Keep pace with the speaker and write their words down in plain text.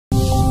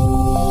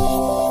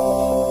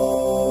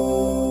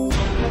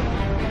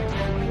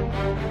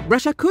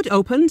Russia could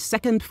open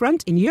second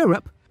front in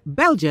Europe.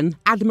 Belgian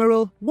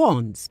Admiral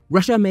warns.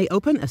 Russia may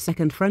open a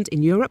second front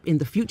in Europe in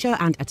the future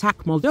and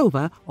attack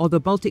Moldova or the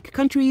Baltic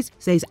countries,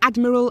 says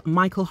Admiral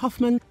Michel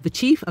Hofman, the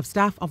Chief of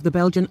Staff of the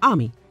Belgian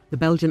Army. The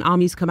Belgian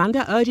Army's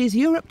commander urges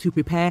Europe to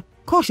prepare,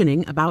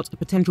 cautioning about a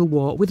potential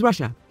war with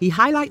Russia. He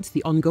highlights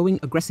the ongoing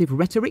aggressive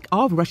rhetoric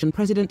of Russian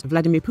President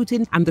Vladimir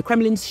Putin and the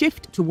Kremlin's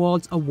shift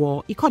towards a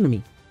war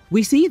economy.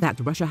 We see that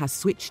Russia has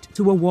switched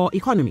to a war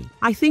economy.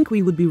 I think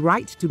we would be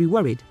right to be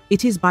worried.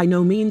 It is by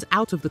no means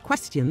out of the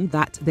question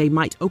that they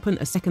might open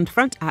a second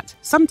front at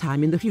some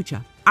time in the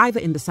future, either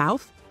in the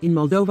south, in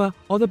Moldova,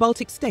 or the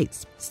Baltic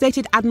States,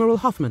 stated Admiral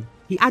Hofman.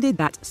 He added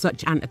that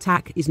such an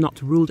attack is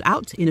not ruled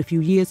out in a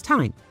few years'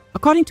 time.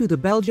 According to the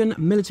Belgian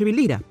military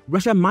leader,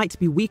 Russia might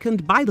be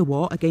weakened by the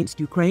war against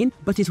Ukraine,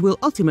 but it will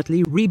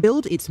ultimately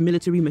rebuild its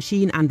military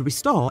machine and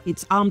restore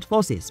its armed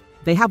forces.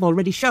 They have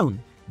already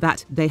shown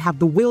that they have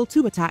the will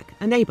to attack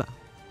a neighbor.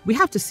 We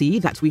have to see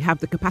that we have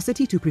the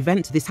capacity to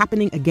prevent this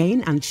happening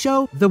again and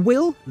show the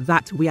will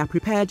that we are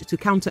prepared to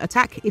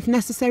counterattack if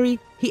necessary,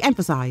 he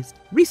emphasized.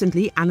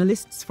 Recently,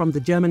 analysts from the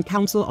German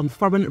Council on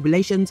Foreign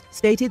Relations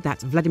stated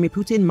that Vladimir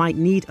Putin might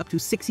need up to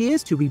 6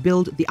 years to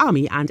rebuild the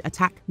army and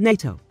attack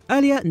NATO.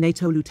 Earlier,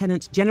 NATO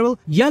Lieutenant General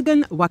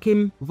Jürgen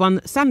Joachim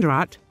von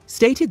Sandrart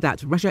stated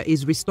that Russia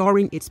is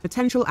restoring its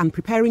potential and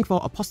preparing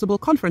for a possible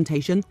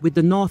confrontation with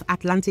the North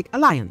Atlantic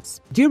Alliance.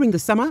 During the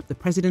summer, the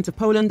President of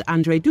Poland,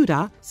 Andrzej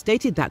Duda,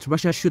 stated that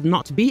Russia should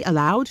not be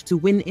allowed to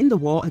win in the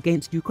war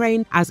against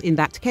Ukraine, as in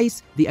that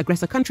case, the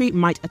aggressor country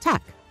might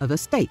attack other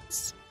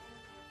states.